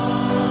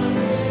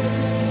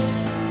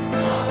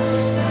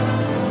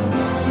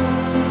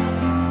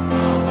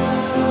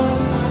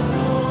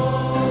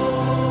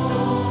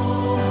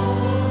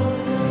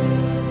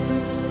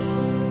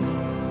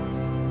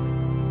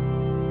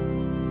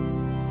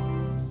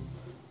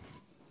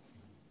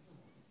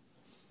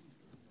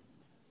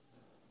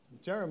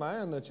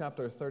Jeremiah in the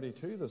chapter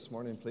 32 this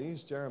morning,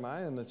 please.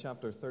 Jeremiah in the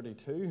chapter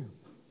 32.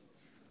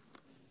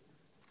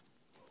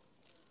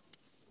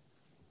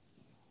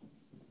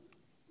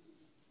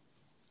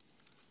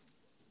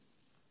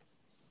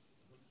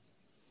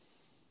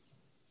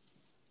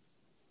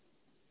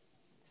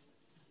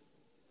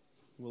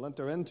 We'll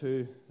enter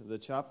into the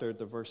chapter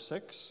to verse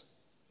 6.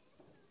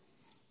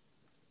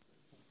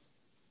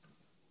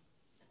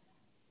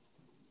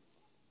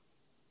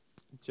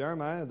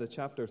 Jeremiah, the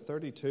chapter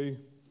 32,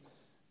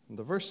 and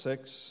the verse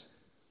 6,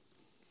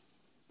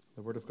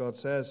 the word of God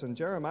says, And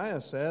Jeremiah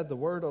said, The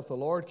word of the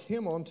Lord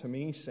came unto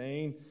me,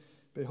 saying,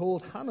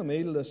 Behold,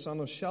 Hanamel, the son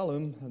of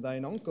Shallum,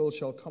 thine uncle,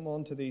 shall come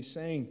unto thee,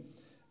 saying,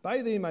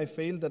 Buy thee my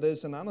field that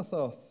is in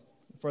Anathoth,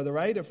 for the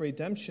right of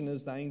redemption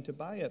is thine to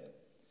buy it.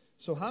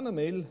 So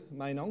Hanamel,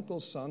 mine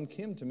uncle's son,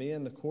 came to me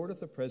in the court of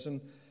the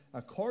prison,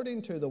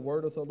 according to the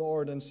word of the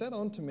Lord, and said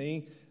unto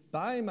me,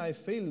 Buy my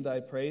field,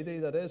 I pray thee,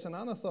 that is in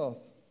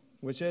Anathoth,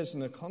 which is in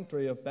the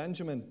country of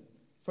Benjamin.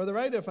 For the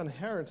right of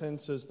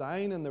inheritance is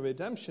thine, and the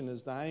redemption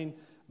is thine.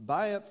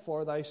 Buy it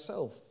for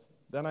thyself.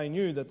 Then I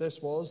knew that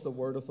this was the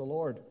word of the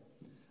Lord.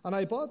 And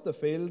I bought the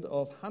field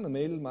of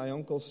Hanamel, my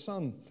uncle's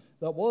son,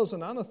 that was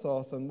in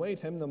Anathoth, and weighed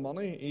him the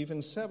money,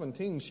 even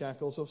 17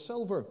 shekels of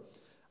silver.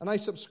 And I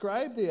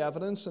subscribed the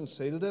evidence, and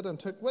sealed it, and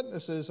took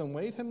witnesses, and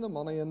weighed him the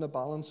money in the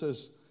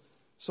balances.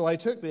 So I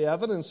took the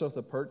evidence of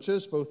the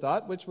purchase, both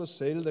that which was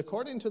sealed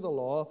according to the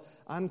law,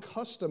 and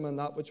custom, and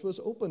that which was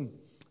open.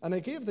 And I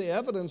gave the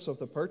evidence of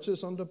the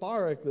purchase unto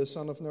Baruch, the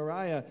son of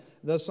Neriah,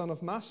 the son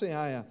of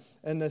Maaseiah,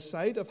 in the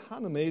sight of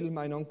Hanamel,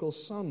 mine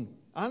uncle's son,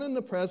 and in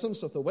the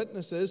presence of the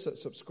witnesses that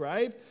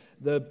subscribed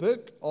the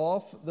book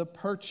of the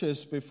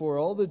purchase before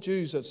all the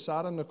Jews that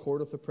sat in the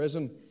court of the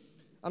prison.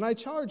 And I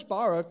charged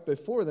Baruch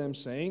before them,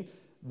 saying,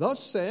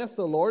 Thus saith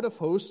the Lord of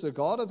hosts, the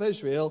God of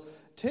Israel,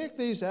 Take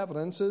these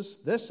evidences,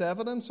 this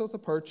evidence of the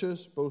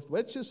purchase, both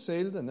which is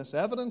sealed, and this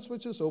evidence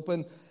which is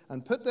open,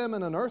 and put them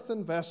in an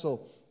earthen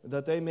vessel,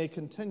 that they may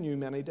continue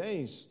many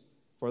days.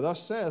 For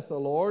thus saith the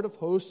Lord of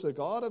hosts, the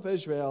God of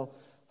Israel,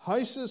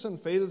 Houses and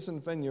fields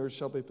and vineyards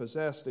shall be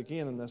possessed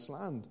again in this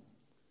land.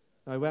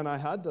 Now when I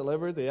had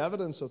delivered the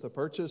evidence of the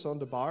purchase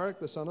unto Baruch,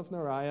 the son of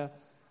Neriah,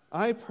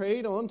 I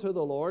prayed unto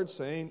the Lord,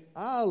 saying,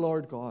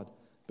 Lord God,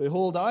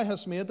 behold, thou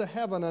hast made the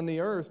heaven and the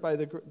earth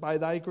by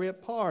thy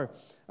great power,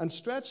 and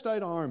stretched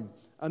out arm,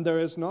 and there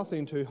is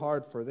nothing too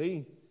hard for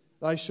thee.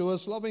 Thou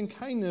showest loving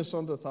kindness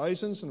unto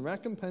thousands, and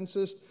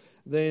recompensest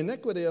the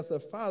iniquity of the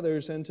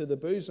fathers into the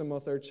bosom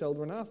of their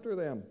children after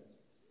them.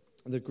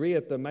 The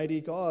great, the mighty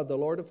God, the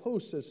Lord of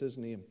hosts is his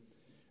name.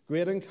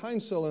 Great in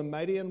counsel and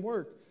mighty in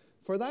work.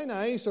 For thine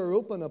eyes are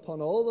open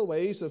upon all the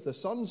ways of the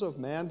sons of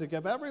men, to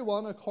give every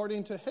one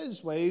according to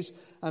his ways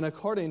and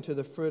according to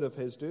the fruit of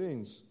his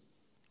doings,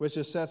 which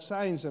has set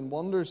signs and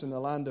wonders in the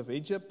land of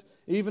Egypt,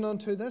 even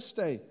unto this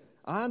day,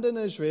 and in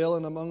Israel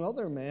and among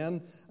other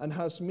men, and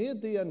has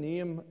made thee a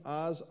name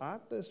as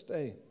at this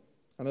day,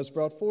 and has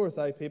brought forth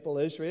thy people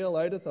Israel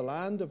out of the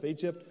land of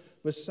Egypt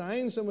with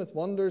signs and with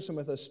wonders and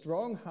with a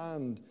strong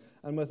hand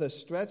and with a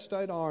stretched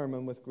out arm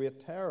and with great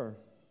terror,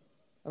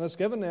 and has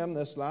given them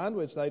this land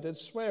which thou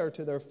didst swear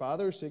to their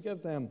fathers to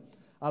give them,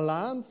 a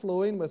land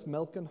flowing with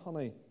milk and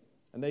honey.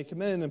 And they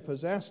came in and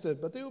possessed it,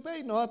 but they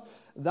obeyed not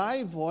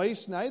thy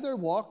voice, neither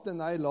walked in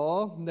thy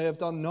law. They have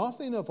done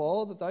nothing of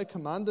all that thou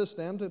commandest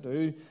them to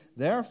do.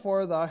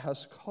 Therefore thou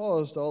hast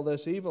caused all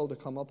this evil to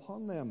come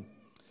upon them.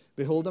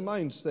 Behold, the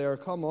mounts, they are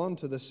come on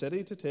to the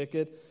city to take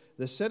it.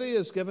 The city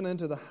is given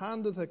into the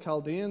hand of the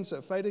Chaldeans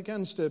that fight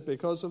against it,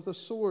 because of the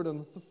sword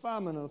and of the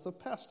famine and of the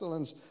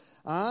pestilence.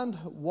 And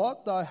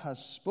what thou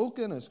hast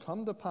spoken is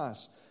come to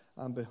pass,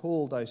 and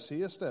behold, thou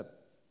seest it.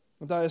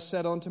 And thou hast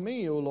said unto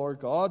me, O Lord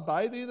God,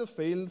 Buy thee the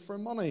field for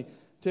money.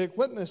 Take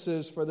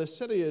witnesses, for the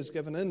city is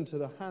given into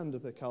the hand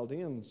of the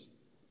Chaldeans.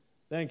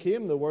 Then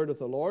came the word of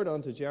the Lord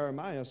unto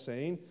Jeremiah,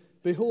 saying,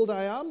 Behold,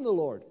 I am the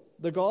Lord,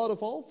 the God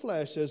of all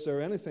flesh. Is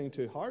there anything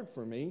too hard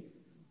for me?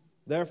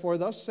 Therefore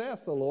thus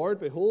saith the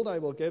Lord, Behold, I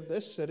will give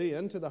this city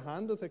into the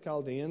hand of the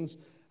Chaldeans,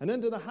 and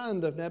into the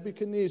hand of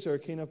Nebuchadnezzar,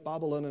 king of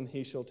Babylon, and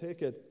he shall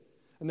take it.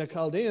 And the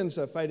Chaldeans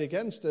that fight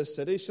against this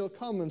city shall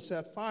come and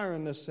set fire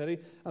in this city,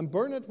 and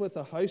burn it with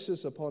the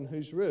houses upon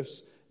whose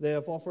roofs they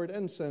have offered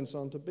incense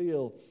unto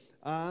Baal,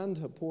 and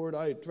have poured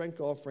out drink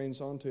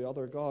offerings unto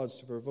other gods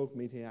to provoke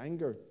me to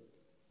anger.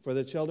 For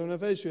the children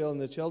of Israel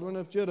and the children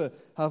of Judah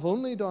have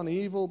only done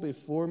evil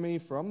before me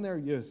from their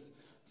youth.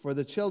 For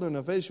the children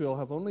of Israel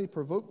have only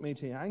provoked me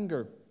to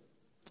anger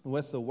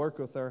with the work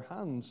of their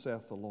hands,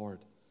 saith the Lord.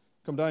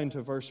 Come down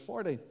to verse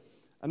 40.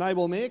 And I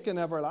will make an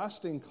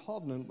everlasting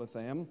covenant with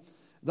them,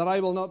 that I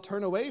will not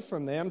turn away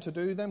from them to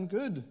do them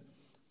good,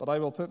 but I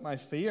will put my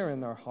fear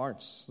in their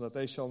hearts, that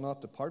they shall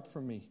not depart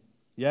from me.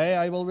 Yea,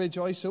 I will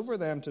rejoice over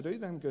them to do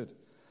them good,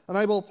 and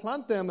I will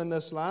plant them in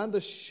this land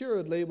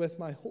assuredly with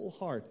my whole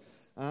heart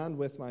and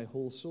with my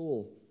whole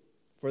soul.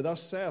 For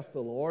thus saith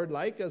the Lord,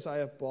 Like as I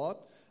have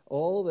brought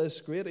all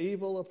this great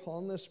evil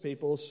upon this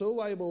people, so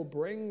I will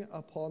bring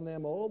upon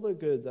them all the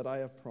good that I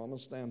have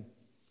promised them.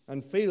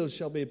 And fields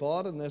shall be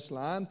bought in this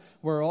land,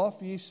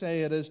 whereof ye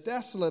say, it is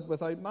desolate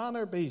without man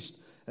or beast.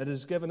 It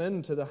is given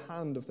into the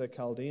hand of the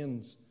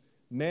Chaldeans.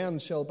 Men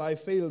shall buy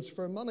fields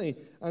for money,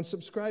 and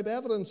subscribe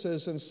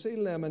evidences, and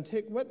seal them, and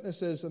take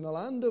witnesses in the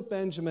land of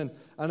Benjamin,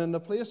 and in the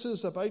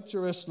places about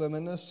Jerusalem,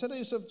 in the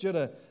cities of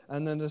Judah,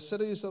 and in the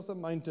cities of the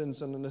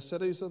mountains, and in the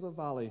cities of the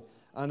valley,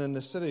 and in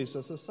the cities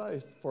of the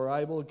south. For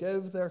I will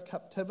give their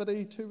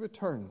captivity to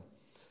return,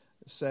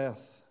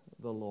 saith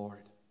the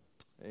Lord.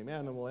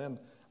 Amen. And we'll end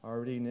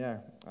our reading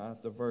there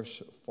at the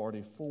verse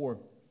 44.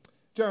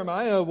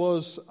 Jeremiah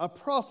was a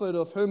prophet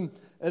of whom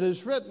it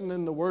is written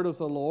in the word of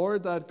the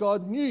Lord that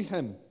God knew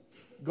him,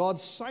 God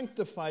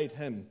sanctified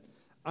him,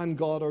 and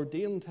God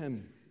ordained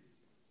him.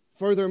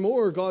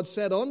 Furthermore, God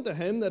said unto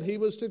him that he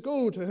was to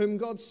go to whom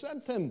God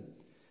sent him.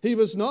 He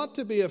was not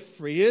to be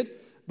afraid,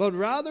 but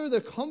rather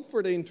the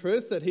comforting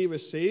truth that he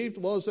received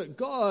was that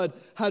God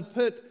had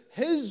put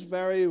his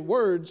very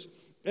words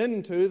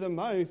into the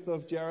mouth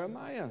of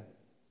Jeremiah.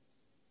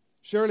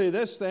 Surely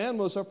this then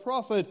was a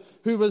prophet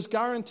who was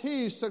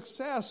guaranteed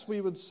success,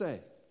 we would say.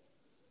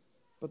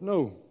 But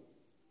no,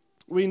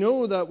 we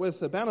know that with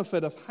the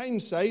benefit of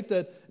hindsight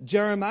that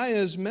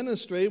Jeremiah's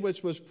ministry,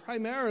 which was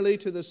primarily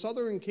to the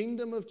southern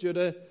kingdom of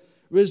Judah,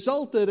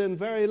 resulted in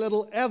very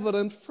little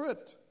evident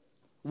fruit.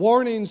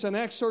 Warnings and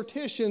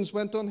exhortations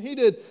went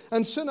unheeded,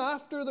 and soon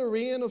after the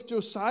reign of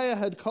Josiah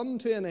had come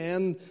to an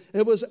end,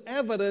 it was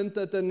evident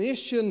that the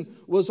nation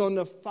was on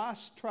the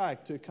fast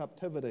track to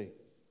captivity.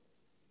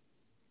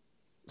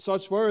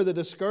 Such were the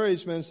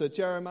discouragements that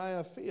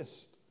Jeremiah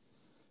faced.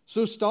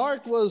 So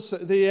stark was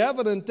the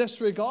evident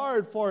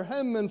disregard for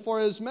him and for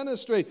his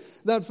ministry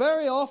that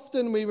very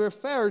often we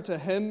refer to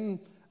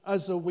him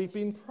as a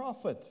weeping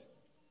prophet.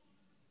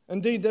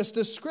 Indeed, this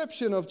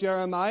description of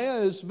Jeremiah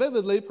is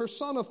vividly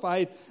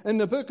personified in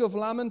the book of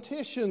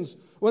Lamentations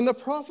when the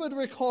prophet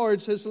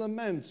records his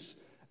laments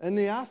in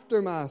the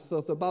aftermath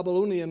of the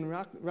Babylonian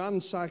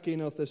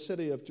ransacking of the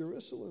city of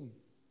Jerusalem.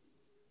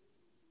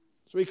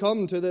 So we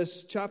come to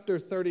this chapter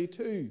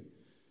 32.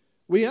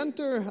 We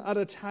enter at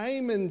a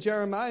time in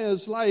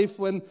Jeremiah's life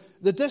when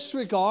the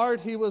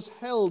disregard he was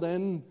held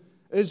in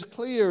is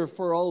clear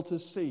for all to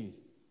see.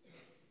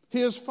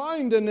 He is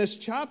found in this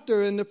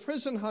chapter in the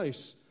prison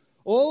house,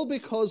 all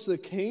because the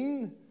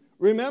king,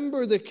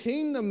 remember the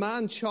king, the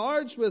man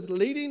charged with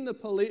leading the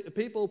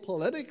people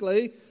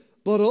politically,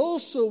 but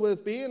also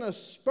with being a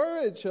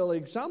spiritual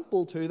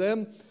example to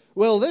them.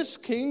 Well, this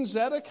king,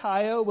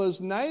 Zedekiah,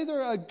 was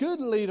neither a good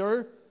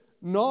leader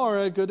nor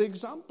a good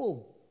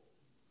example.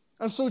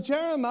 And so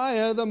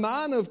Jeremiah, the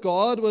man of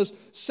God, was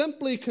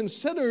simply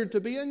considered to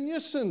be a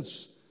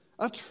nuisance,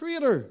 a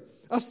traitor,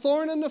 a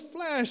thorn in the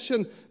flesh.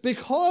 And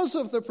because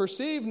of the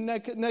perceived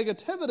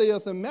negativity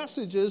of the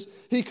messages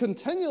he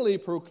continually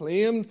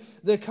proclaimed,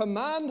 the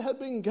command had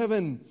been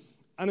given,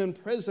 and in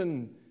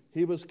prison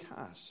he was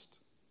cast.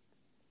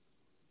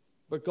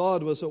 But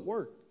God was at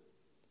work.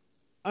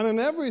 And in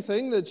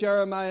everything that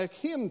Jeremiah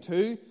came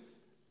to,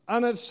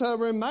 and it's a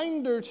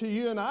reminder to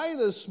you and I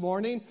this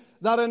morning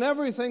that in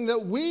everything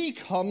that we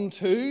come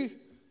to,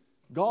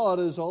 God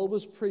is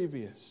always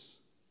previous.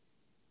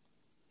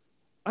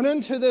 And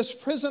into this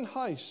prison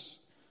house,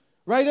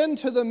 right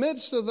into the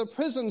midst of the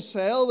prison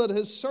cell that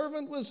his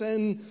servant was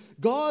in,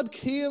 God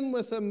came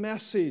with a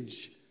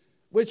message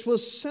which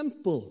was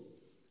simple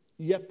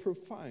yet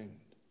profound.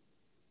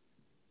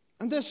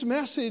 And this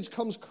message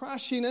comes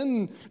crashing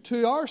in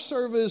to our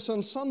service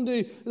on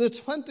Sunday, the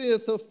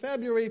 20th of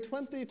February,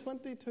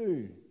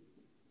 2022.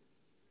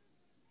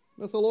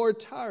 If the Lord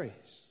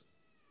tarries,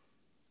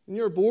 and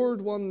you're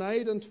bored one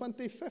night in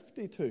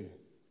 2052,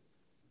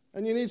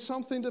 and you need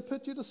something to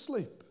put you to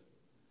sleep,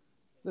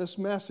 this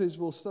message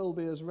will still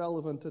be as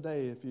relevant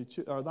today,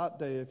 or that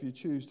day, if you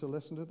choose to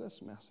listen to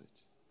this message.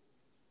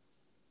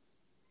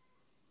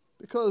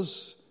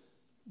 Because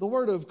the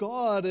Word of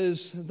God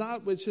is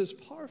that which is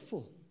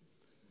powerful.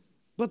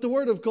 But the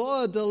Word of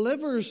God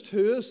delivers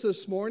to us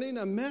this morning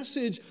a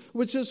message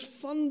which is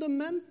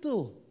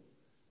fundamental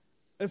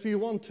if you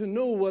want to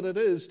know what it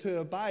is to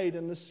abide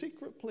in the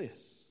secret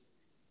place.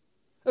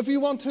 If you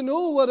want to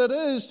know what it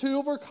is to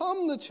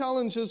overcome the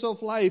challenges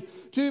of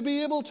life, to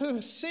be able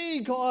to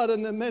see God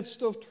in the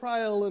midst of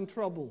trial and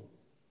trouble.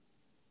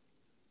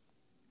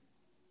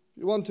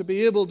 If you want to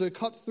be able to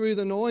cut through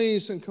the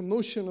noise and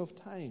commotion of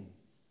time.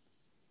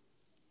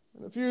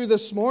 And if you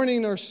this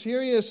morning are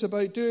serious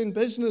about doing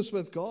business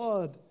with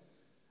God,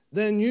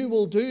 then you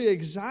will do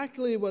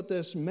exactly what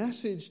this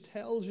message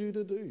tells you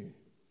to do.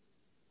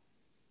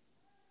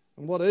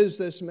 And what is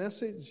this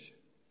message?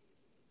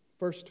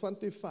 Verse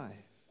 25.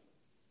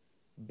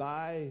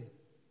 Buy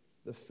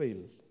the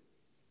field.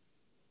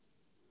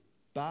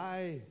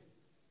 Buy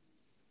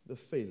the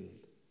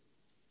field.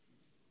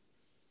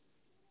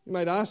 You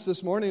might ask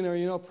this morning, are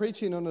you not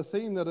preaching on a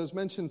theme that is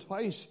mentioned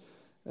twice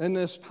in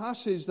this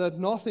passage, that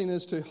nothing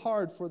is too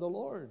hard for the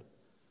Lord?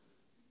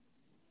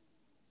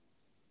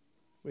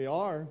 We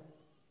are,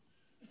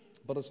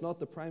 but it's not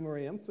the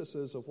primary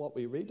emphasis of what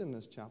we read in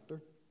this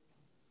chapter.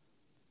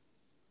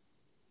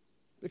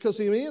 Because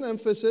the main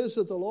emphasis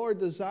that the Lord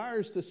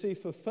desires to see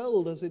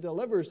fulfilled as he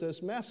delivers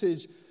this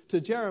message to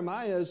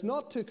Jeremiah is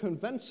not to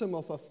convince him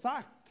of a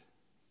fact,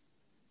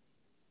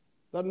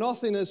 that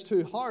nothing is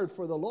too hard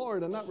for the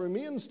Lord, and that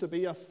remains to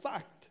be a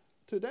fact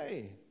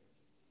today.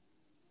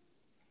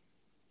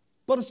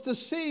 But it's to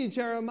see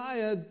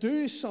Jeremiah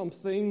do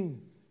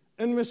something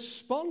in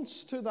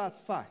response to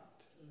that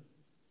fact.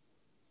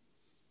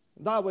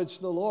 That which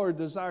the Lord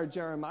desired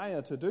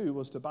Jeremiah to do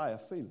was to buy a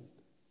field.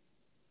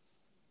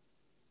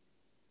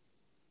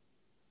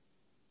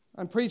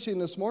 I'm preaching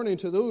this morning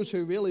to those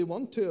who really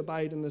want to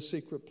abide in the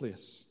secret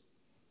place.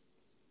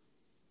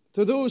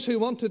 To those who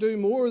want to do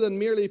more than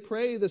merely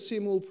pray the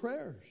same old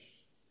prayers.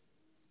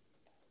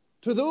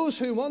 To those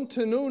who want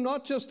to know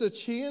not just a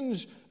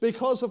change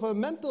because of a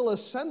mental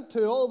assent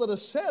to all that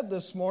is said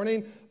this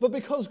morning, but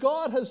because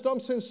God has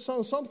done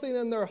something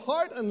in their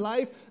heart and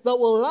life that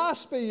will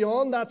last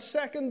beyond that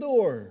second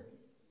door.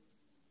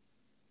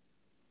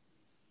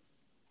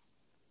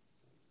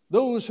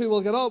 Those who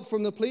will get up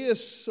from the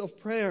place of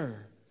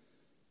prayer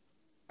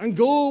and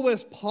go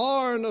with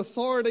power and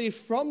authority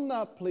from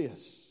that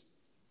place,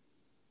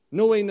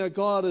 knowing that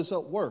God is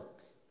at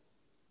work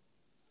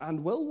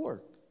and will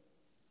work.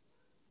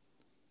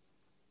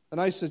 And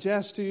I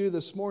suggest to you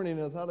this morning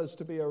that that is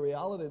to be a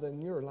reality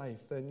in your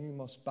life, then you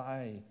must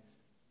buy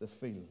the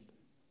field.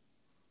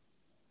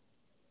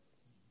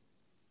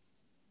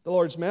 The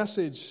Lord's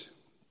message,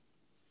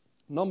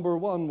 number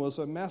one, was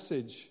a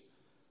message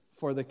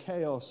for the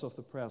chaos of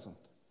the present.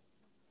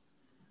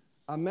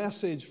 A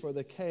message for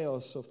the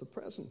chaos of the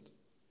present.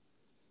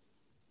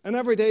 In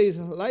everyday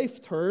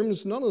life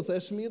terms, none of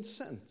this made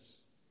sense.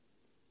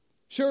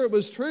 Sure, it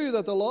was true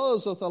that the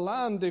laws of the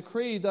land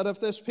decreed that if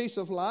this piece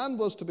of land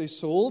was to be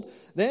sold,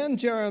 then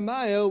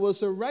Jeremiah was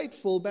the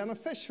rightful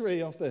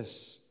beneficiary of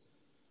this.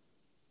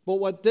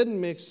 But what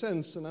didn't make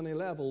sense on any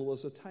level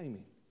was the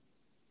timing.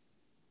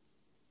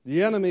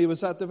 The enemy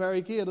was at the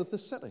very gate of the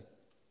city.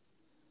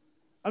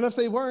 And if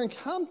they were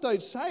encamped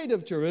outside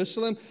of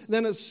Jerusalem,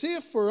 then it's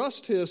safe for us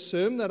to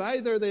assume that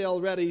either they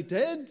already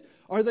did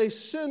or they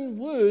soon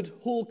would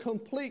hold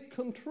complete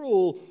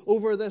control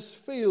over this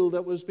field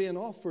that was being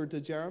offered to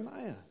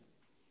Jeremiah.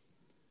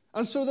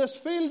 And so this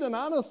field in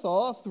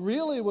Anathoth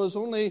really was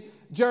only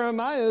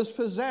Jeremiah's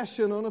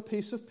possession on a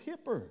piece of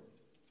paper.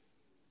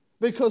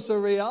 Because the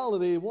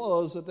reality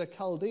was that the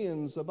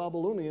Chaldeans, the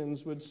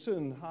Babylonians, would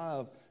soon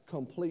have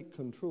complete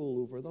control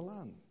over the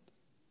land.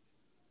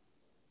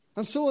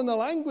 And so in the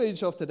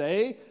language of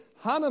today,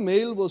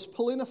 Hanamel was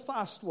pulling a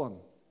fast one.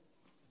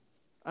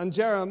 And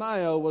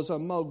Jeremiah was a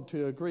mug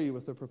to agree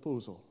with the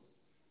proposal.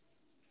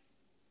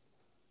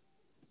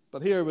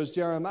 But here was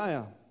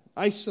Jeremiah,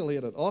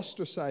 isolated,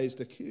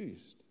 ostracized,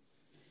 accused.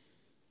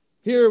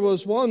 Here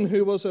was one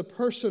who was a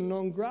person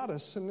non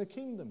gratis in the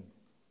kingdom.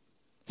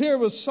 Here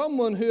was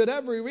someone who had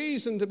every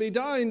reason to be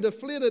down,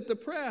 deflated,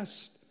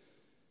 depressed.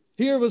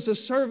 Here was a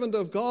servant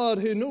of God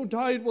who no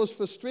doubt was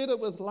frustrated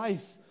with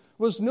life,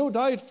 was no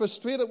doubt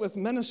frustrated with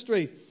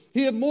ministry.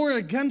 He had more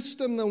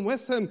against him than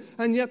with him,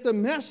 and yet the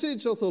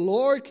message of the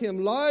Lord came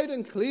loud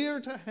and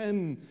clear to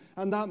him,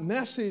 and that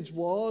message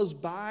was,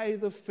 buy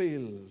the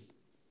field.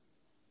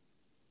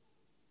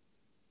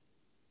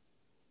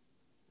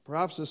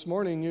 Perhaps this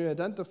morning you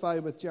identify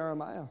with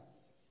Jeremiah.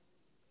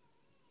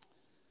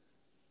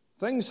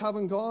 Things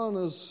haven't gone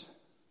as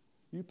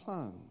you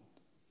planned.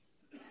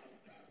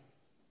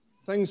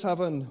 Things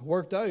haven't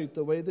worked out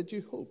the way that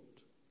you hoped.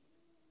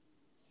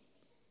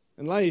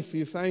 In life,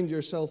 you find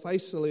yourself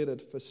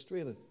isolated,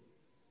 frustrated,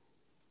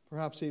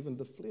 perhaps even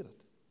deflated.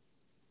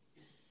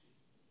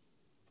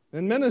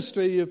 In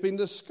ministry, you've been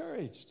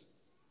discouraged.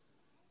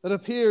 It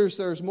appears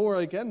there's more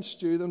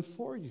against you than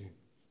for you.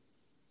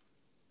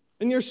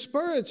 In your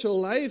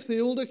spiritual life, the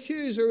old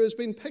accuser has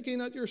been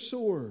picking at your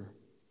sore,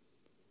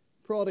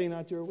 prodding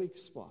at your weak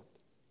spot.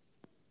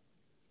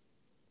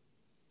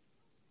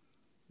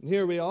 And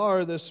here we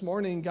are this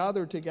morning,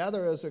 gathered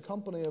together as a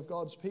company of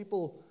God's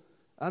people.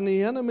 And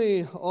the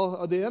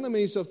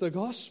enemies of the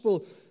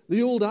gospel,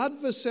 the old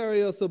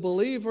adversary of the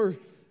believer,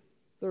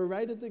 they're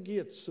right at the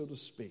gates, so to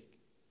speak.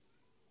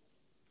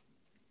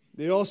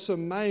 The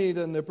awesome might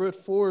and the brute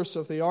force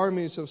of the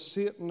armies of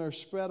Satan are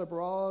spread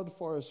abroad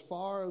for as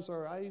far as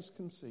our eyes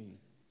can see.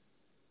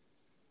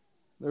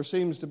 There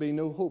seems to be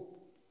no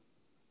hope,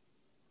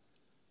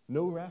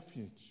 no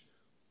refuge,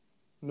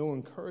 no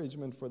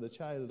encouragement for the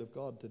child of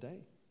God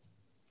today.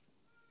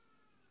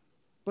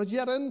 But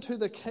yet into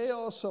the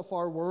chaos of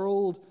our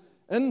world,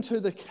 into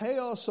the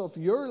chaos of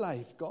your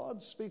life,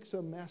 God speaks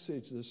a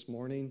message this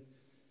morning.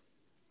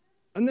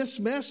 And this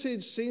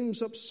message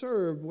seems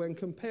absurd when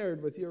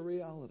compared with your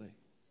reality.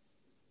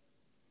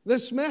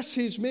 This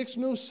message makes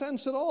no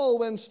sense at all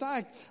when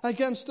stacked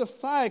against the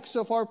facts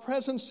of our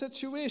present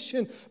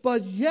situation.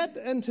 But yet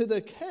into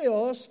the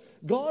chaos,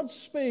 God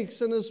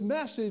speaks, and his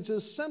message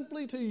is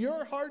simply to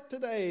your heart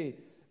today,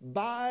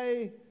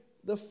 buy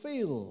the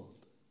field.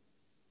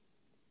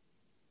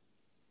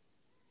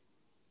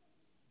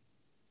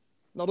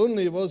 Not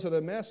only was it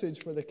a message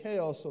for the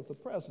chaos of the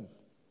present,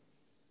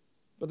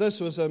 But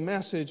this was a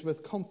message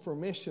with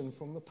confirmation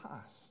from the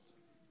past.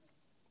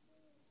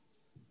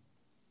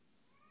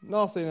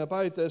 Nothing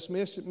about this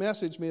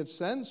message made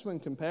sense when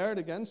compared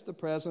against the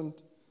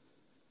present,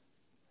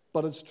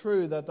 but it's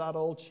true that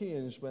all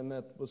changed when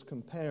it was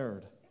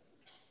compared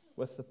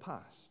with the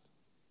past.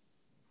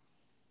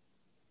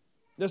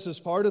 This is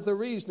part of the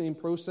reasoning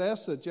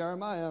process that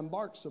Jeremiah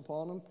embarks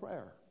upon in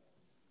prayer.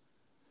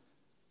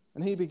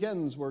 And he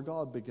begins where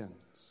God begins.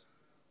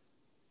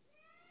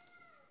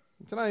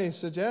 Can I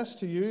suggest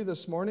to you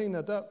this morning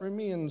that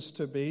remains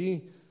to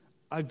be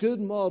a good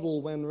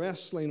model when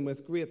wrestling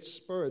with great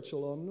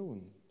spiritual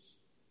unknowns?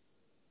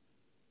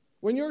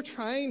 When you're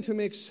trying to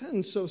make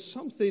sense of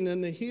something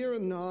in the here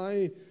and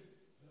now,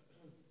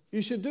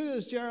 you should do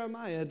as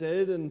Jeremiah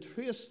did and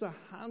trace the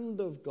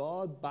hand of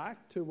God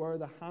back to where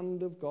the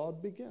hand of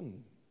God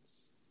begins.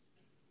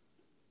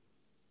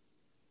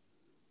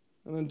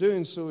 And in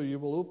doing so, you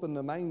will open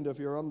the mind of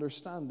your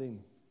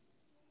understanding.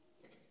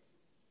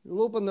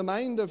 You'll open the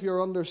mind of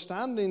your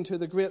understanding to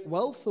the great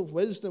wealth of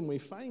wisdom we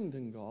find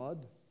in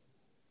God,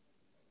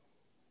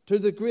 to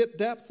the great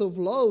depth of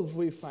love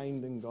we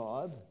find in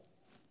God,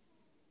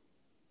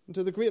 and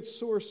to the great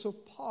source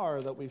of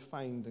power that we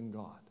find in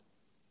God.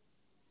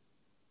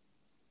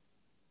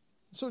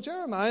 So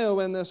Jeremiah,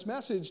 when this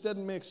message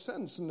didn't make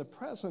sense in the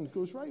present,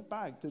 goes right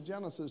back to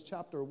Genesis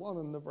chapter 1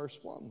 and the verse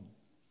 1.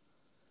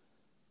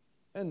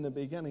 In the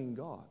beginning,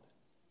 God.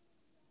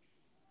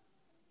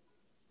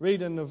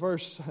 Read in the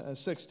verse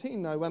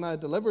 16, now when I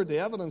delivered the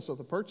evidence of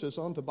the purchase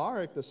unto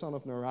Baruch the son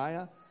of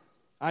Neriah,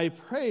 I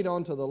prayed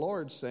unto the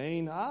Lord,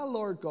 saying, Ah,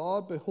 Lord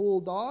God,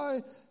 behold,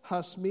 thou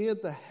hast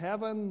made the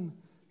heaven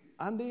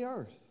and the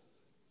earth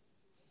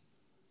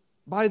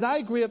by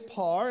thy great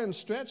power and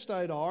stretched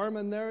out arm,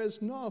 and there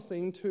is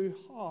nothing too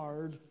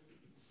hard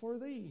for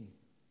thee.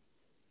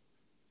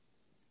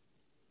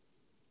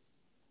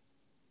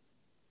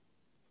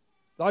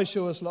 Thou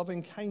showest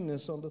loving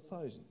kindness unto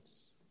thousands,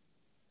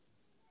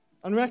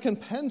 and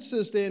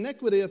recompensest the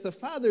iniquity of the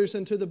fathers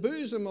into the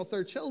bosom of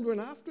their children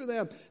after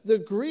them. The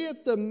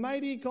great, the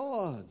mighty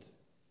God,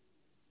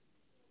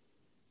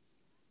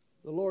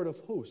 the Lord of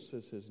hosts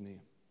is his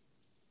name.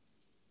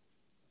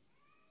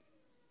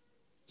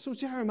 So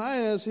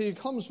Jeremiah, as he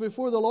comes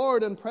before the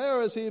Lord in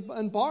prayer, as he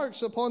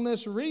embarks upon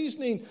this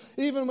reasoning,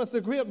 even with the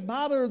great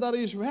matter that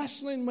he's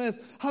wrestling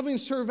with, having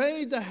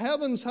surveyed the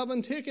heavens,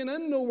 having taken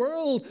in the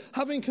world,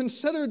 having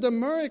considered the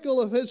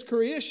miracle of his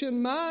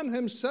creation, man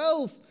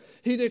himself,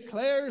 he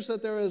declares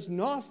that there is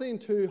nothing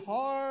too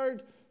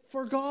hard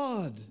for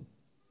God.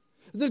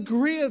 The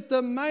great,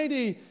 the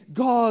mighty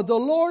God, the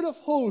Lord of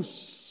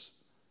hosts,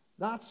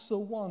 that's the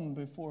one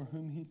before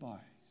whom he bows.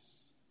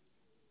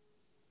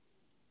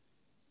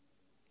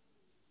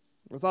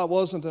 If that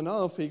wasn't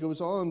enough, he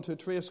goes on to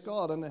trace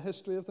God in the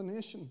history of the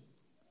nation.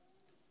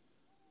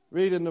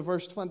 Read in the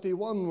verse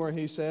 21 where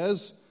he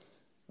says,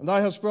 And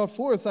thou hast brought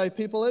forth thy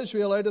people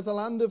Israel out of the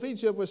land of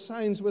Egypt with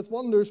signs, with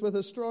wonders, with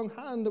a strong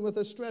hand, and with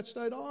a stretched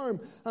out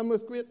arm, and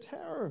with great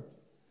terror.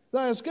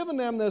 Thou hast given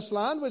them this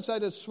land which I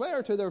did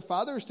swear to their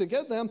fathers to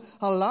give them,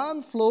 a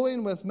land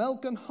flowing with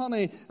milk and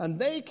honey. And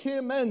they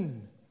came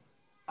in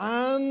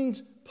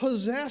and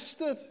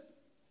possessed it.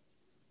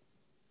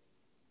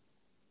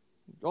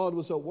 God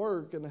was at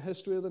work in the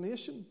history of the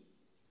nation.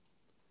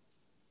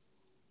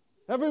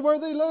 Everywhere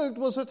they looked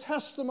was a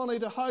testimony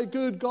to how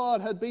good God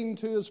had been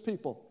to his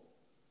people,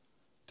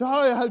 to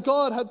how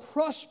God had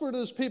prospered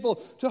his people,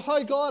 to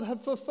how God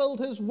had fulfilled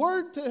his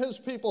word to his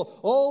people.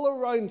 All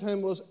around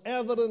him was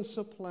evidence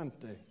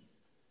aplenty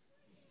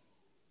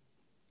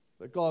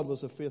that God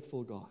was a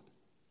faithful God.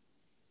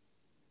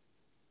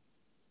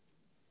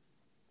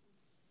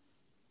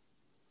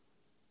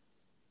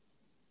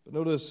 But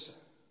notice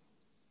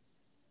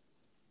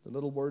the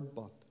little word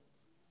but.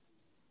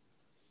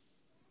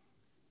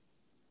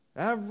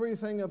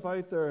 Everything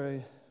about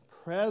their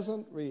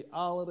present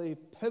reality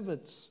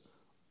pivots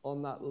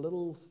on that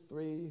little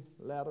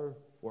 3-letter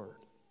word.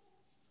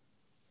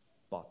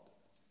 But.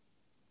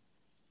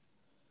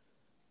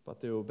 But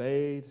they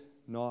obeyed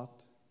not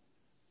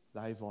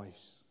thy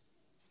voice.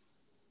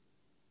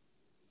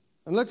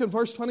 And look in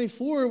verse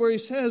 24 where he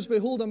says,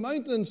 Behold the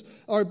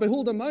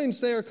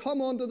mountains they are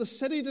come unto the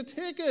city to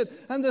take it,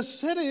 and the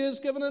city is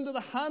given into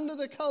the hand of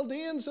the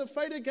Chaldeans to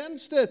fight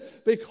against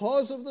it,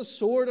 because of the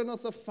sword and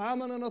of the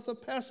famine and of the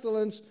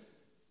pestilence.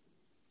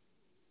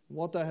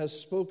 What thou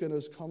hast spoken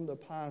has come to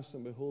pass,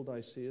 and behold,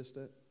 thou seest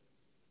it.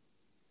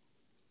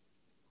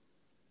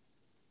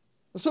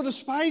 And so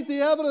despite the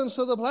evidence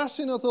of the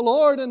blessing of the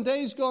Lord in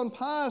days gone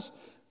past,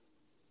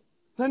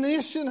 the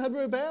nation had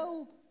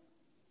rebelled.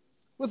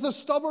 With a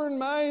stubborn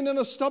mind and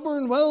a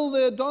stubborn will,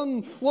 they had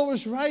done what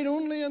was right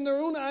only in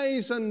their own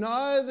eyes, and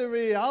now the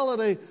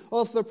reality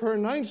of the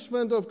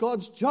pronouncement of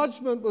God's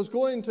judgment was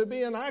going to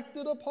be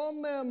enacted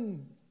upon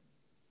them.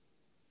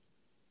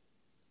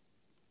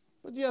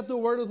 But yet the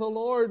word of the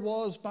Lord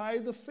was by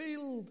the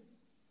field.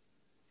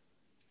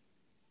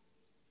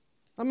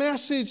 A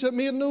message that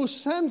made no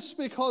sense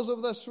because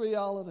of this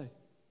reality.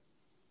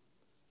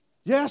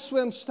 Yes,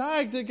 when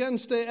stacked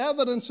against the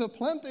evidence of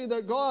plenty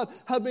that God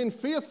had been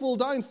faithful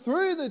down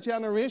through the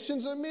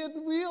generations, it made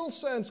real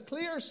sense,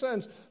 clear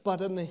sense. But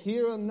in the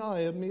here and now,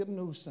 it made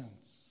no sense.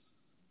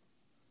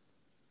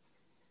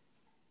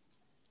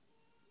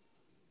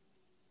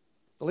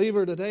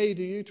 Believer, today,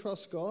 do you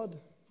trust God?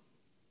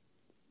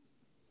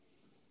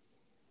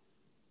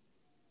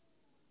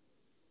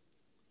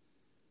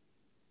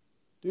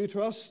 Do you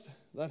trust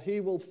that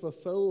He will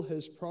fulfill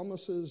His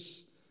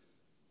promises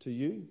to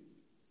you?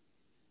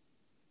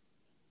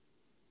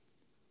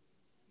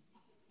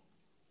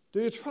 Do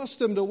you trust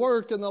Him to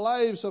work in the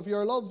lives of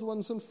your loved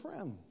ones and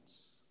friends?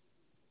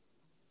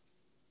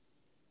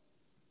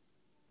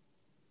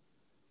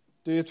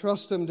 Do you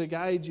trust Him to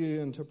guide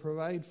you and to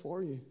provide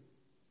for you?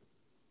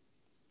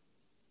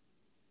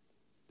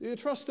 Do you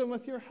trust Him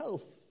with your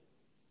health?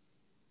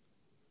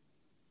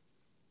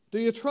 Do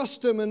you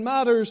trust Him in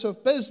matters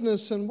of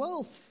business and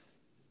wealth?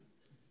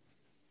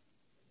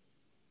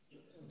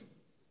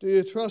 Do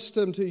you trust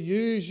Him to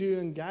use you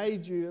and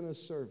guide you in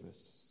His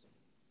service?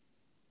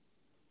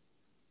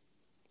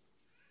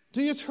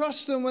 Do you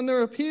trust Him when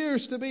there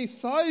appears to be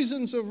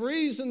thousands of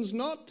reasons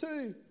not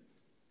to?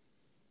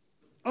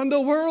 And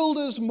the world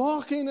is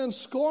mocking and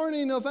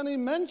scorning of any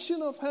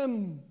mention of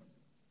Him.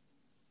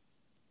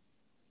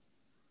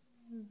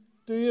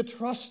 Do you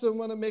trust Him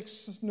when it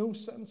makes no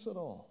sense at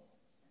all?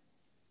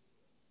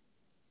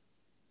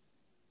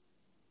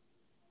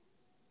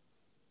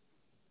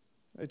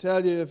 I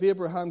tell you, if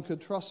Abraham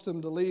could trust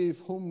Him to leave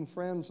home,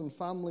 friends, and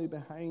family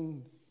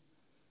behind,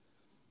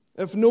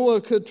 if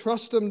Noah could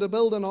trust Him to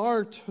build an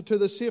ark to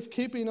the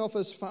safekeeping of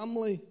his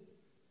family,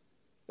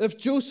 if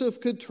Joseph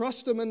could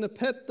trust Him in the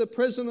pit, the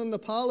prison, and the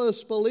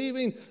palace,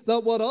 believing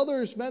that what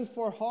others meant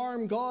for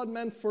harm, God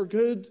meant for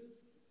good,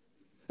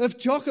 if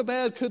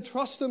Jochebed could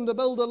trust Him to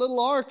build a little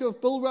ark of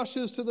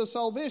bulrushes to the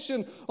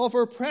salvation of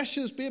her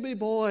precious baby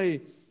boy,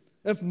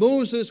 if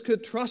Moses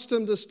could trust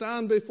Him to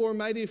stand before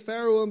mighty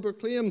Pharaoh and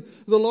proclaim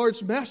the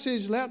Lord's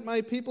message, let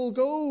my people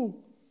go,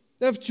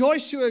 if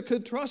Joshua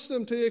could trust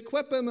Him to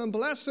equip him and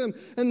bless him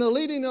in the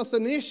leading of the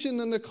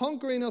nation and the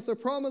conquering of the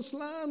promised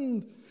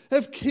land,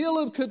 if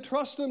Caleb could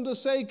trust Him to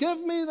say,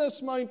 give me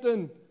this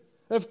mountain,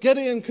 if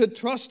Gideon could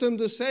trust Him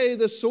to say,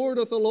 the sword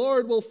of the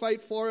Lord will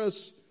fight for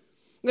us,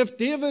 if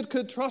David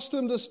could trust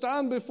Him to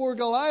stand before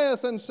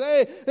Goliath and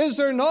say, is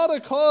there not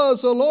a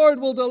cause the Lord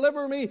will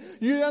deliver me,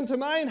 you into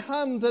mine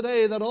hand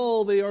today, that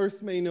all the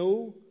earth may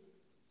know?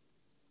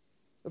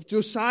 If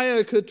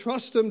Josiah could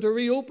trust Him to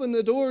reopen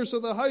the doors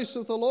of the house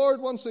of the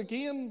Lord once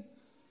again,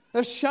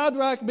 if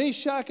Shadrach,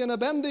 Meshach, and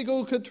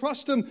Abednego could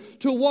trust Him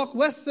to walk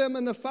with them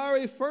in the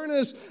fiery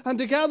furnace, and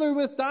together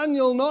with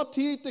Daniel not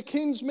to eat the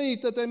king's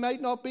meat that they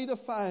might not be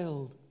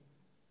defiled,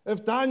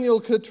 if Daniel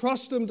could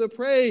trust Him to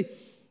pray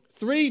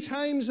 3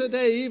 times a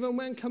day, even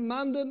when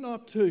commanded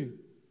not to,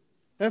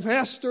 if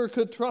Esther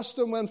could trust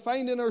Him when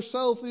finding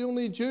herself the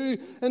only Jew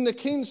in the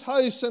king's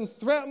house and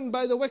threatened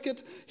by the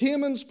wicked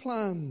Haman's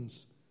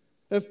plans,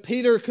 if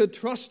Peter could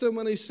trust Him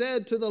when he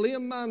said to the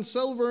lame man,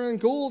 silver and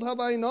gold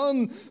have I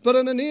none, but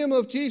in the name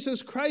of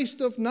Jesus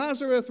Christ of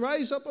Nazareth,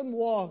 rise up and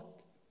walk.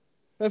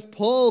 If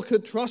Paul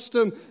could trust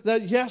Him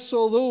that yes,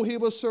 although he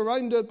was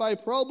surrounded by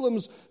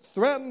problems,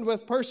 threatened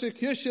with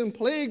persecution,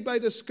 plagued by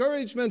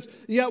discouragements,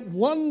 yet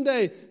one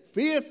day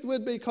faith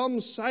would become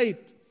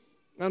sight,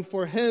 and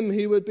for him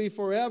he would be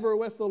forever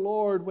with the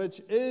Lord, which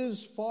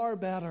is far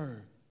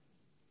better,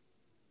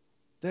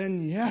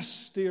 then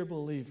yes, dear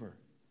believer,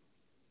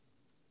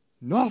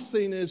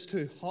 nothing is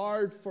too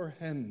hard for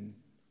Him.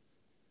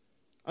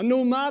 And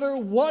no matter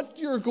what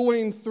you're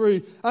going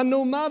through, and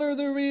no matter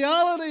the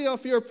reality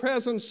of your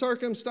present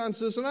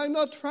circumstances, and I'm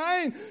not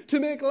trying to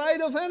make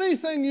light of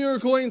anything you're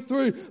going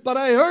through, but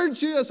I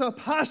urge you as a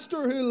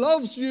pastor who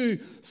loves you,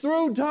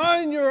 throw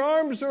down your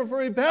arms of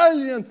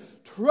rebellion,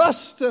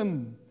 trust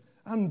Him,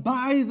 and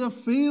buy the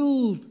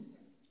field.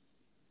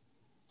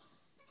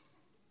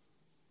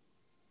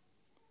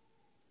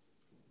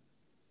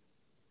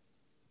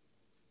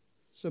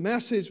 It's a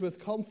message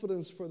with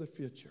confidence for the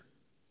future.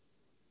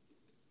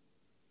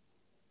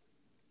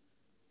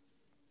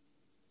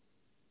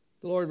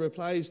 The Lord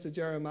replies to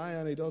Jeremiah,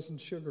 and He doesn't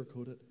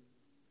sugarcoat it.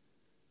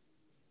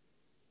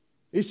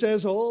 He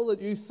says, all that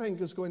you think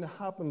is going to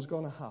happen is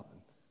going to happen.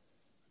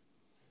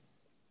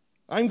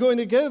 I'm going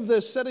to give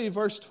this city,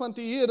 verse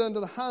 28, into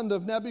the hand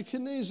of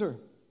Nebuchadnezzar,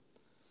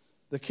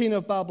 the king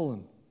of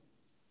Babylon.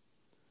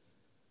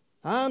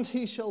 And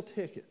he shall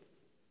take it.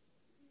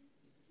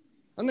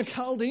 And the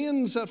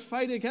Chaldeans that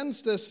fight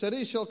against this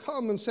city shall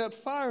come and set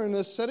fire in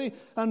this city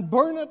and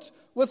burn it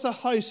with the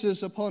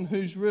houses upon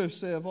whose roofs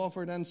they have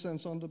offered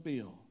incense unto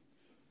Baal,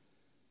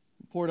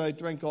 and poured out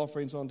drink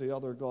offerings unto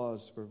other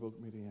gods to provoke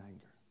me to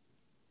anger.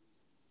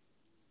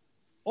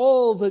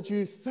 All that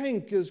you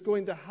think is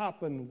going to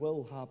happen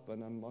will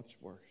happen, and much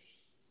worse.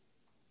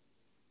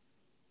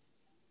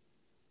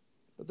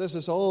 But this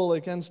is all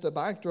against the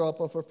backdrop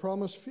of a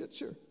promised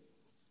future.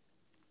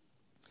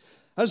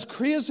 As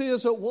crazy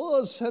as it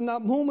was in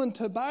that moment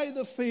to buy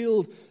the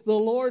field, the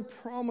Lord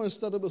promised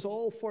that it was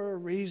all for a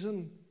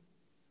reason.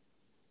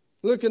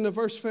 Look in the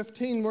verse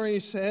 15 where he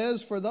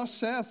says, "For thus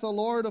saith the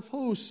Lord of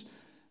hosts,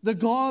 the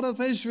God of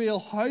Israel,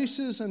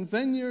 houses and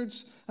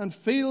vineyards and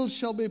fields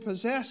shall be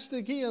possessed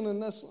again in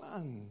this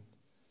land."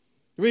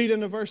 Read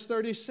in the verse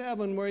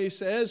 37 where he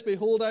says,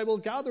 "Behold, I will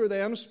gather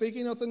them,"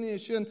 speaking of the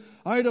nation,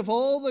 "out of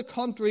all the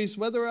countries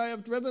whither I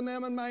have driven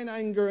them in mine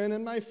anger and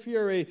in my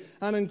fury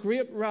and in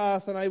great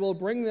wrath, and I will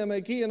bring them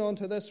again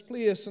unto this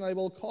place, and I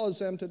will cause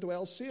them to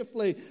dwell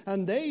safely,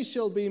 and they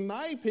shall be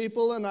my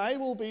people, and I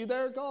will be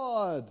their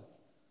God."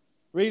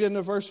 Read in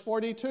the verse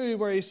 42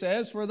 where he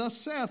says, "For thus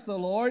saith the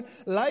Lord,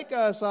 like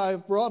as I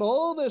have brought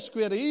all this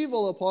great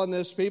evil upon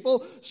this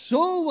people,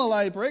 so will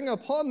I bring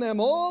upon them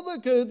all the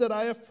good that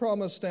I have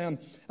promised them.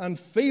 And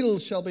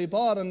fields shall be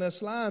bought in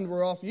this land,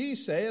 whereof ye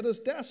say it is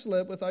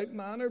desolate, without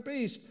man or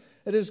beast.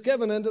 It is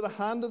given into the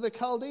hand of the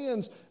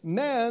Chaldeans.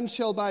 Men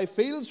shall buy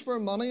fields for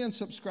money, and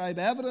subscribe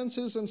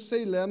evidences, and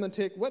seal them, and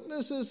take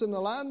witnesses in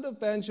the land of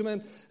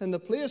Benjamin, in the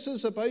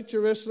places about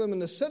Jerusalem, in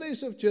the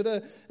cities of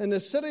Judah, in the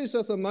cities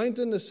of the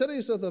mountain, the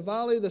cities of the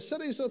valley, the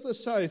cities of the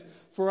south.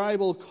 For I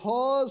will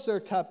cause their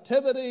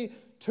captivity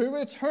to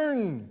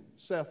return,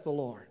 saith the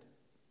Lord."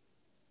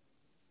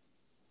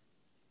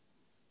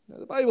 Now,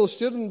 the Bible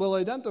student will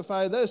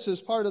identify this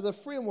as part of the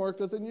framework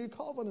of the new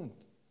covenant.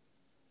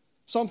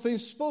 Something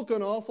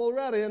spoken of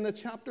already in the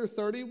chapter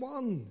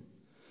 31.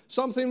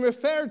 Something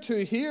referred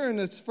to here in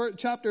the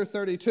chapter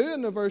 32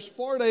 and the verse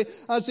 40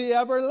 as the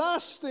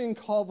everlasting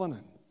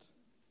covenant.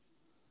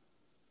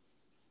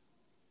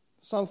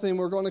 Something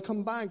we're going to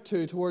come back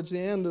to towards the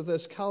end of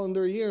this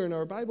calendar year in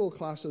our Bible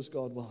classes,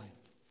 God willing.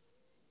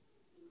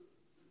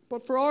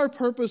 But for our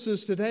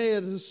purposes today,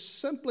 it is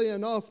simply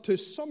enough to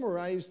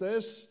summarize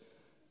this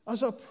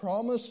as a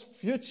promised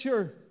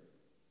future.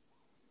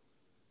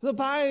 The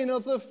buying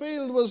of the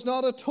field was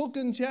not a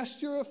token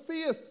gesture of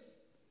faith.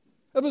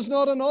 It was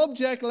not an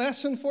object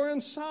lesson for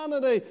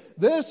insanity.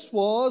 This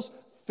was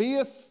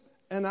faith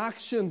in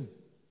action.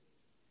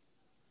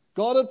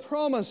 God had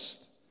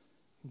promised.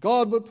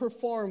 God would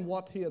perform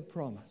what he had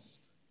promised.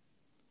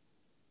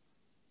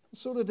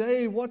 So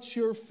today, what's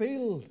your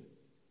field?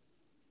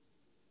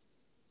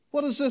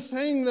 What is the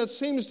thing that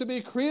seems to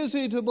be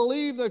crazy to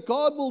believe that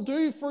God will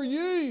do for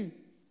you?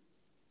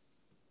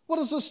 What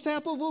is the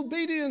step of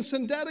obedience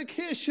and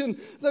dedication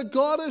that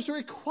God is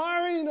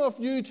requiring of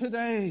you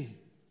today?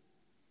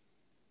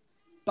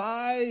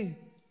 Buy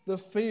the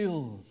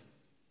field.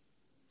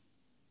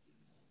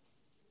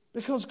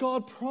 Because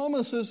God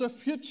promises a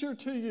future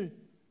to you.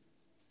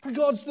 And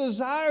God's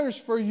desires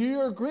for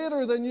you are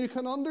greater than you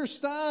can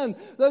understand,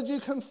 that you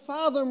can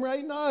fathom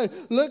right now.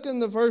 Look in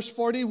the verse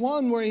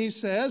 41 where he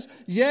says,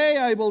 "Yea,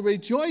 I will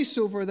rejoice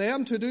over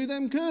them to do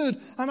them good,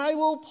 and I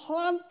will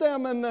plant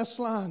them in this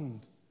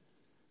land."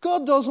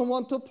 God doesn't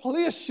want to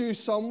place you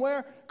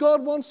somewhere.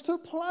 God wants to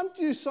plant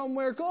you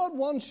somewhere. God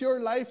wants your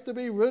life to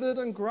be rooted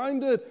and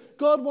grounded.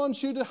 God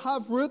wants you to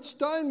have roots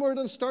downward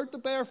and start to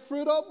bear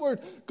fruit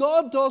upward.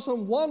 God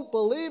doesn't want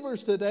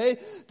believers today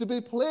to be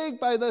plagued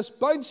by this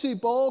bouncy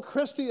ball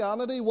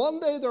Christianity.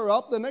 One day they're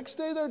up, the next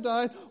day they're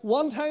down.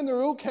 One time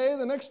they're okay,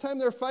 the next time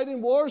they're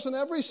fighting wars on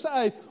every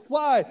side.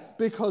 Why?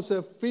 Because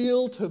they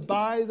fail to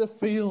buy the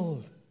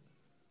field.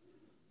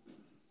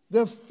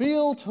 They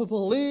fail to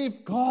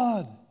believe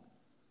God.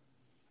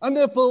 And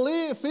they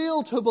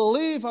fail to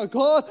believe a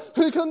God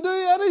who can do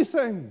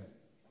anything.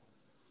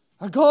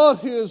 A God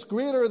who is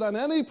greater than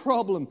any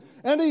problem,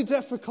 any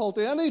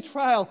difficulty, any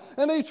trial,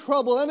 any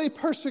trouble, any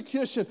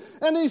persecution,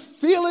 any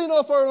feeling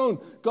of our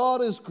own.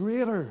 God is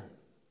greater.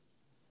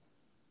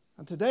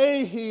 And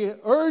today he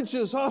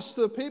urges us,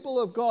 the people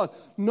of God,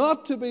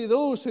 not to be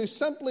those who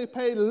simply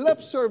pay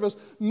lip service,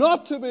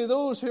 not to be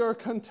those who are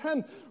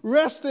content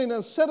resting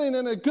and sitting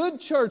in a good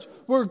church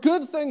where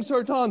good things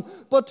are done,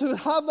 but to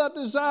have that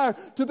desire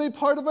to be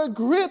part of a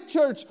great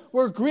church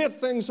where great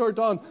things are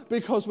done,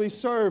 because we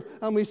serve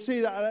and we see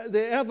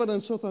the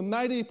evidence of the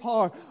mighty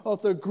power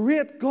of the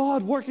great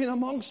God working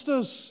amongst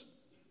us.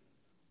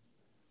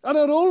 And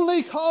it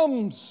only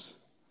comes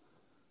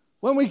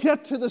when we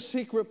get to the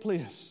secret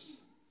place,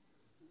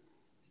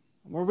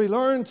 where we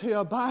learn to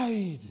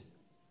abide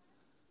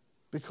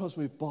because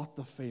we've bought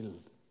the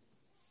field.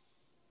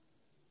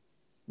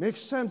 Makes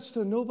sense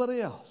to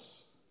nobody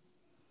else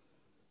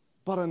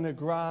but in the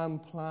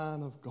grand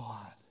plan of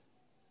God.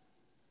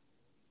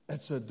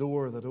 It's a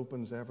door that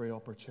opens every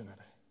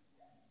opportunity.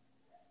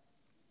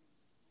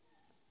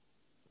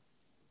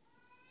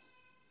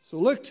 So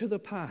look to the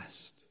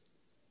past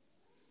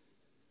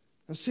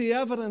and see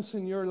evidence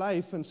in your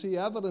life and see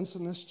evidence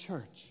in this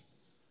church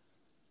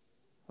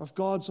of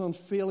God's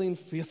unfailing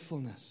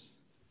faithfulness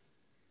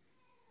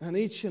in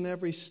each and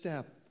every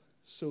step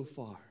so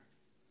far.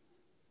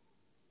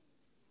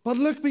 But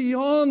look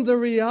beyond the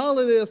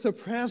reality of the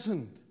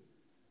present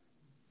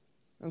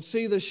and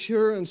see the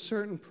sure and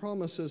certain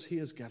promises he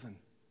has given.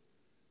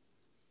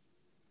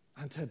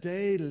 And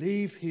today,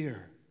 leave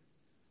here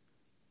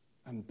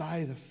and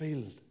buy the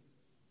field.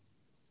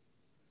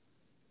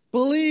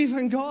 Believe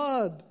in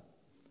God.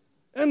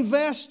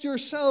 Invest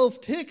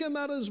yourself. Take him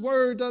at his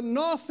word that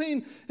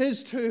nothing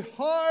is too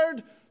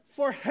hard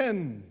for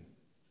him.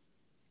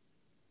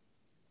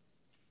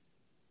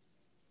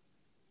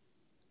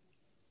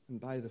 and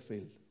by the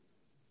field.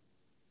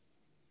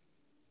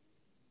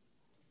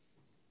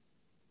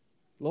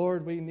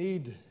 Lord, we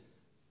need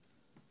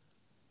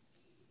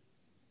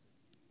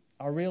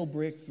a real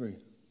breakthrough.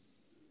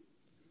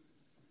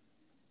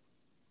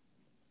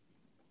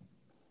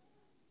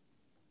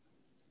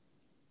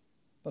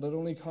 But it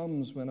only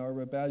comes when our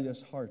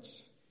rebellious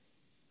hearts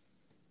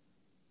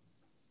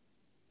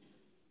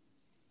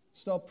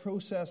stop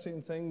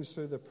processing things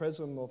through the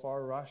prism of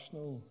our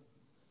rational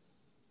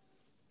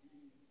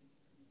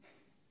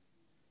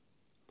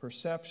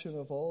perception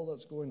of all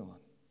that's going on.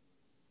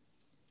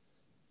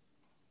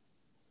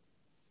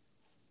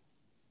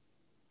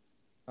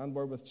 And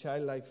where with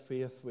childlike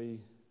faith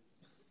we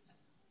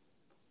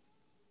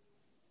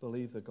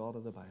believe the God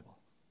of the Bible.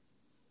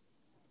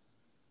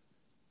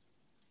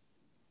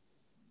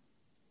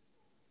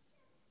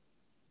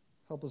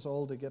 Help us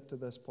all to get to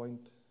this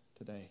point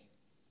today.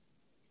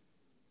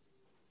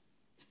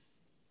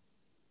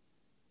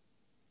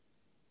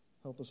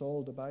 Help us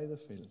all to buy the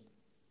field.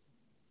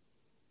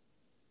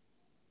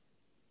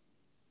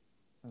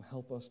 And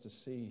help us to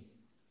see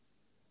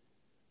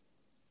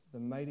the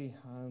mighty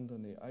hand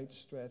and the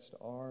outstretched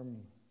arm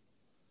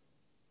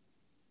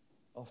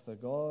of the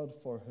God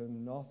for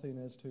whom nothing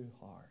is too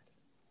hard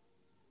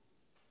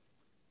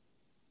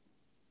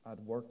at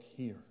work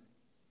here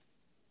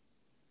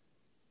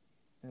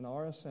in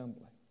our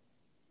assembly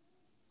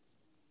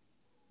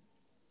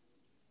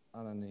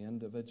and in the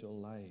individual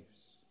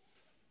lives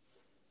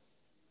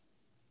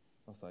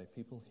of thy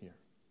people here.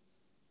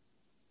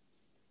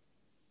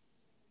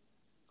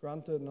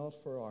 Granted, not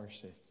for our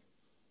sake,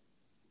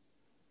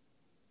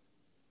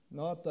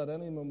 not that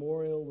any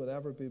memorial would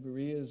ever be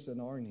raised in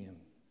our name,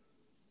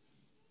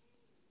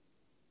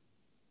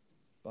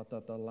 but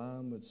that the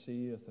Lamb would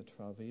seeth the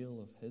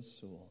travail of his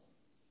soul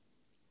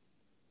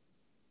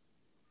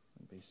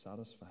and be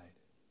satisfied.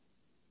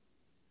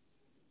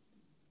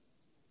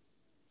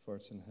 For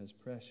it's in his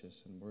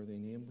precious and worthy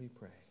name we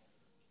pray.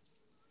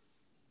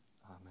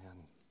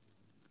 Amen.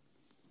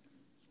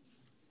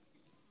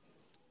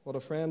 What a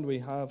friend we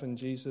have in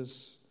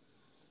Jesus.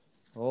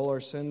 All our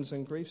sins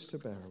and griefs to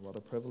bear. What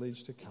a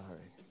privilege to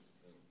carry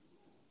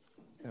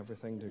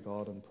everything to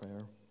God in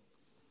prayer.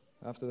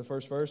 After the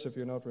first verse, if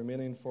you're not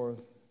remaining for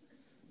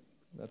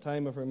the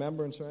time of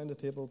remembrance around the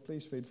table,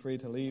 please feel free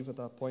to leave at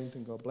that point,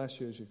 and God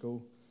bless you as you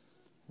go.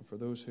 And for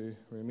those who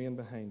remain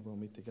behind, we'll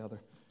meet together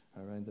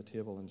around the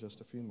table in just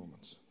a few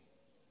moments.